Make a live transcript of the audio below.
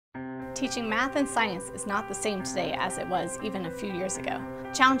Teaching math and science is not the same today as it was even a few years ago.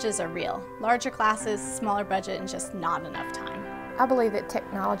 Challenges are real. Larger classes, smaller budget, and just not enough time. I believe that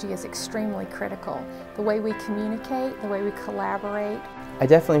technology is extremely critical. The way we communicate, the way we collaborate. I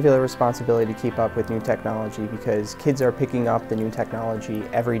definitely feel a responsibility to keep up with new technology because kids are picking up the new technology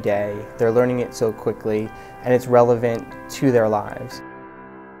every day. They're learning it so quickly and it's relevant to their lives.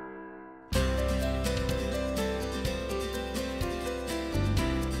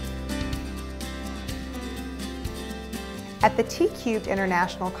 At the T-Cubed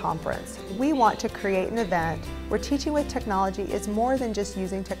International Conference, we want to create an event where teaching with technology is more than just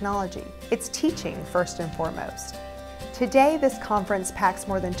using technology. It's teaching first and foremost. Today, this conference packs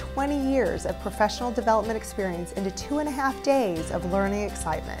more than 20 years of professional development experience into 2.5 days of learning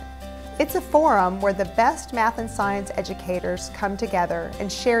excitement. It's a forum where the best math and science educators come together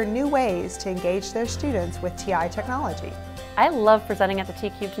and share new ways to engage their students with TI technology. I love presenting at the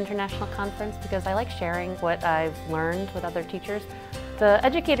T-Cubed International Conference because I like sharing what I've learned with other teachers. The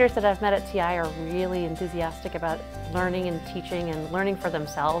educators that I've met at TI are really enthusiastic about learning and teaching and learning for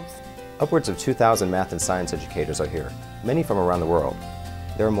themselves. Upwards of 2,000 math and science educators are here, many from around the world.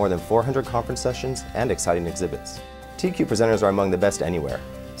 There are more than 400 conference sessions and exciting exhibits. T-Cubed presenters are among the best anywhere,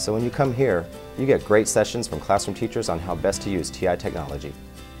 so when you come here, you get great sessions from classroom teachers on how best to use TI technology.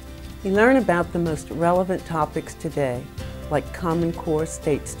 You learn about the most relevant topics today, like Common Core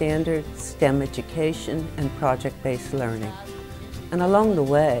state standards, STEM education, and project-based learning. And along the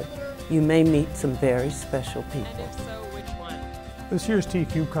way, you may meet some very special people. This year's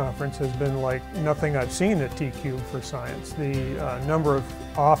T-Cubed conference has been like nothing I've seen at T-Cubed for science. The number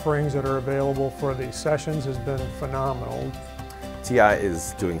of offerings that are available for these sessions has been phenomenal. TI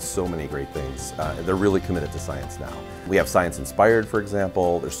is doing so many great things. They're really committed to science now. We have Science-Inspired, for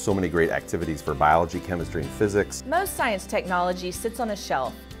example. There's so many great activities for biology, chemistry, and physics. Most science technology sits on a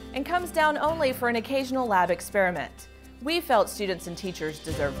shelf and comes down only for an occasional lab experiment. We felt students and teachers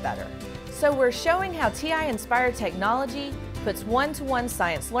deserve better. So we're showing how TI-Nspire technology puts one-to-one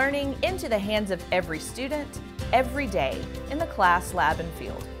science learning into the hands of every student, every day, in the class, lab, and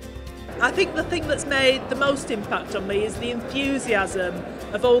field. I think the thing that's made the most impact on me is the enthusiasm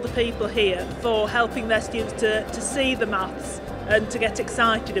of all the people here for helping their students to see the maths and to get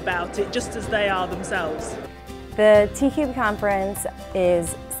excited about it just as they are themselves. The T-Cubed conference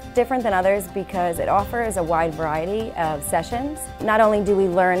is different than others because it offers a wide variety of sessions. Not only do we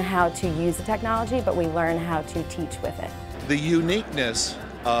learn how to use the technology, but we learn how to teach with it. The uniqueness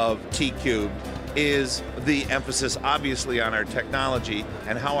of T-Cubed is the emphasis obviously on our technology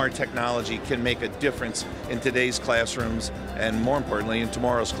and how our technology can make a difference in today's classrooms and more importantly in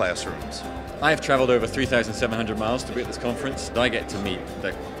tomorrow's classrooms. I have travelled over 3,700 miles to be at this conference. I get to meet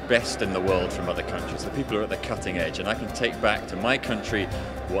the best in the world from other countries. The people are at the cutting edge and I can take back to my country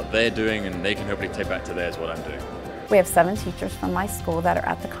what they're doing and they can hopefully take back to theirs what I'm doing. We have 7 teachers from my school that are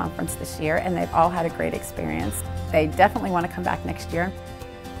at the conference this year and they've all had a great experience. They definitely want to come back next year.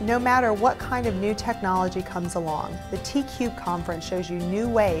 No matter what kind of new technology comes along, the T-Cubed conference shows you new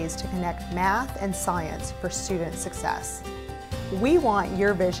ways to connect math and science for student success. We want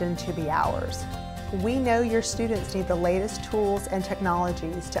your vision to be ours. We know your students need the latest tools and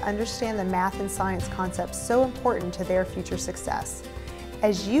technologies to understand the math and science concepts so important to their future success.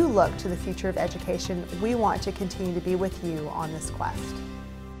 As you look to the future of education, we want to continue to be with you on this quest.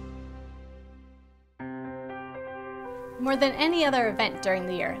 More than any other event during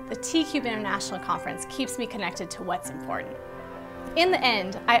the year, the T-Cubed International Conference keeps me connected to what's important. In the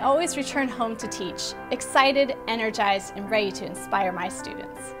end, I always return home to teach, excited, energized, and ready to inspire my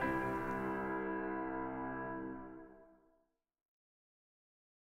students.